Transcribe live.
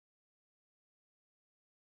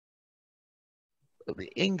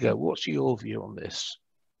Inga, what's your view on this?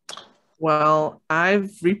 Well,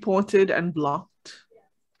 I've reported and blocked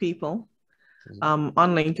people on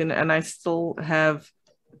LinkedIn, and I still have,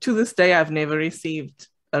 to this day, I've never received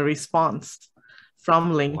a response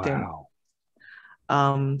from LinkedIn.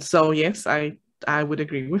 Wow, So yes, I would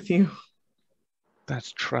agree with you.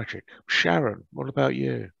 that's tragic. Sharon, what about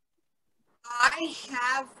you? I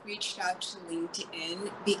have reached out to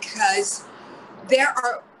LinkedIn because there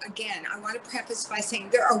are, again, I want to preface by saying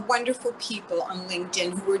there are wonderful people on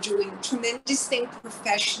LinkedIn who are doing tremendous things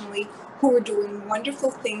professionally, who are doing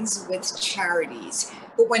wonderful things with charities.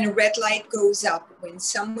 But when a red light goes up, when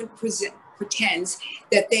someone pretends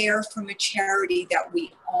that they are from a charity that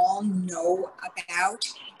we all know about,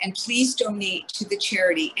 and please donate to the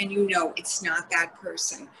charity, and you know it's not that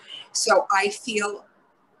person. So I feel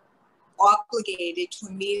obligated to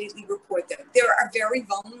immediately report them. There are very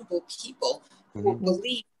vulnerable people who Mhm.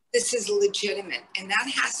 believe this is legitimate, and that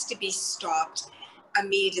has to be stopped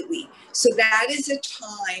immediately. So that is a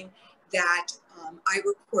time that I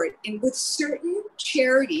report. And with certain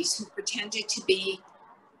charities who pretended to be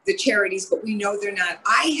the charities, but we know they're not,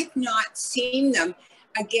 I have not seen them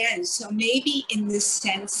again. So maybe in this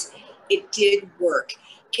sense, it did work.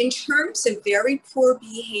 In terms of very poor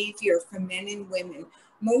behavior for men and women,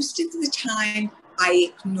 most of the time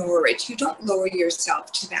I ignore it. You don't lower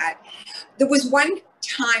yourself to that. There was one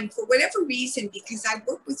time, for whatever reason, because I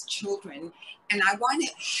work with children and I want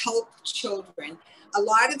to help children, a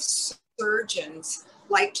lot of surgeons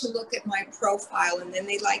like to look at my profile and then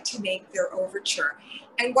they like to make their overture.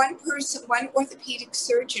 And one orthopedic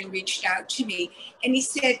surgeon reached out to me and he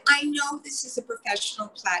said, I know this is a professional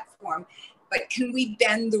platform, but can we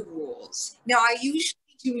bend the rules? Now, I usually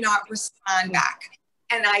do not respond back.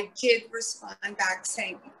 And I did respond back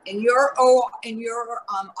saying, in your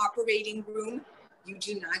operating room, you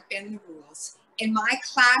do not bend the rules. In my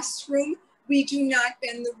classroom, we do not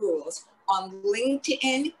bend the rules. On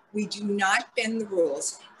LinkedIn, we do not bend the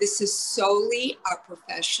rules. This is solely a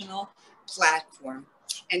professional platform.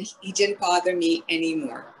 And he didn't bother me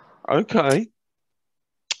anymore. Okay,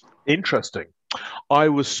 interesting. I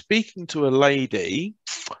was speaking to a lady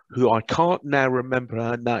who I can't now remember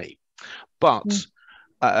her name, but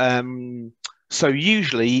um, so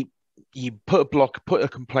usually you put a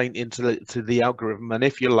complaint into the algorithm, and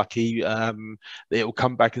if you're lucky, it will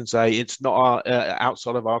come back and say it's not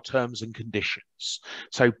outside of our terms and conditions.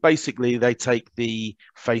 So basically, they take they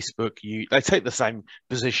take the same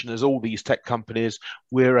position as all these tech companies.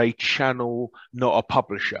 We're a channel, not a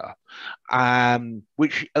publisher,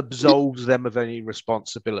 which absolves them of any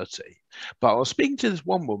responsibility. But I was speaking to this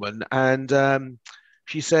one woman, and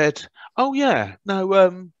she said, "Oh yeah,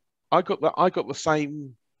 no, I got the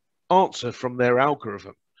same answer from their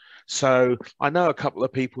algorithm. So I know a couple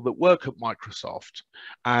of people that work at Microsoft,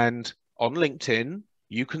 and on LinkedIn,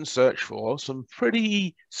 you can search for some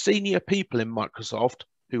pretty senior people in Microsoft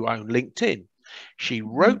who own LinkedIn." She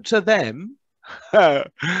wrote to them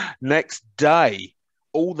next day.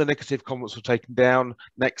 All the negative comments were taken down.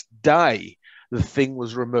 Next day, the thing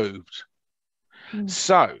was removed.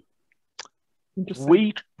 So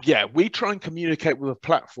Interesting. we try and communicate with the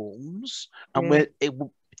platforms, and Yeah.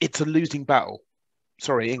 it's a losing battle.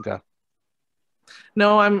 Sorry, Inga.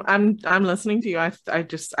 No, I'm listening to you. I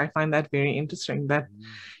find that very interesting that,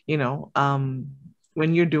 you know,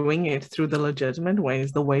 when you're doing it through the legitimate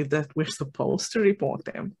ways, the way that we're supposed to report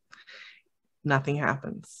them, nothing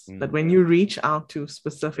happens. But when you reach out to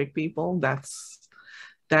specific people, that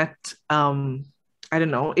I don't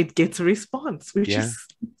know, it gets a response, which Yeah, is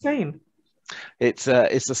insane. it's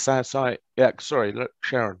a sad sight. Yeah, sorry, look,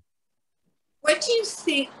 Sharon. What do you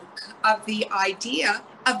think of the idea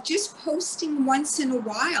of just posting once in a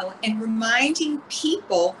while and reminding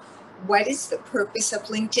people what is the purpose of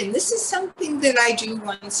LinkedIn? This is something that I do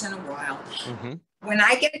once in a while. Mm-hmm. When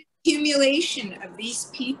I get accumulation of these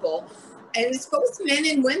people, and it's both men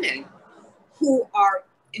and women who are,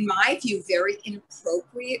 in my view, very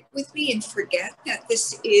inappropriate with me and forget that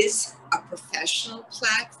this is a professional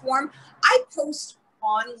platform, I post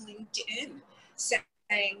on LinkedIn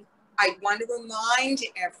saying, I want to remind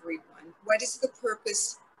everyone what is the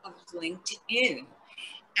purpose of LinkedIn.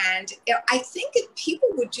 And I think if people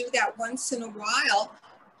would do that once in a while,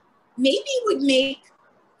 maybe it would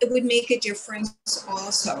make a difference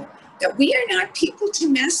also. That we are not people to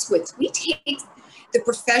mess with. We take the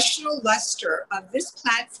professional luster of this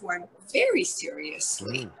platform very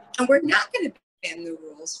seriously. And we're not going to bend the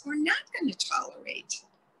rules. We're not going to tolerate.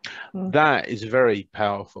 That is very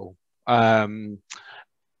powerful. I've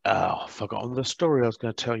forgotten the story I was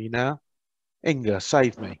going to tell you now. Inga,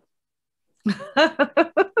 save me. Hey,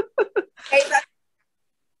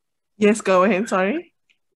 Yes, go ahead. Sorry.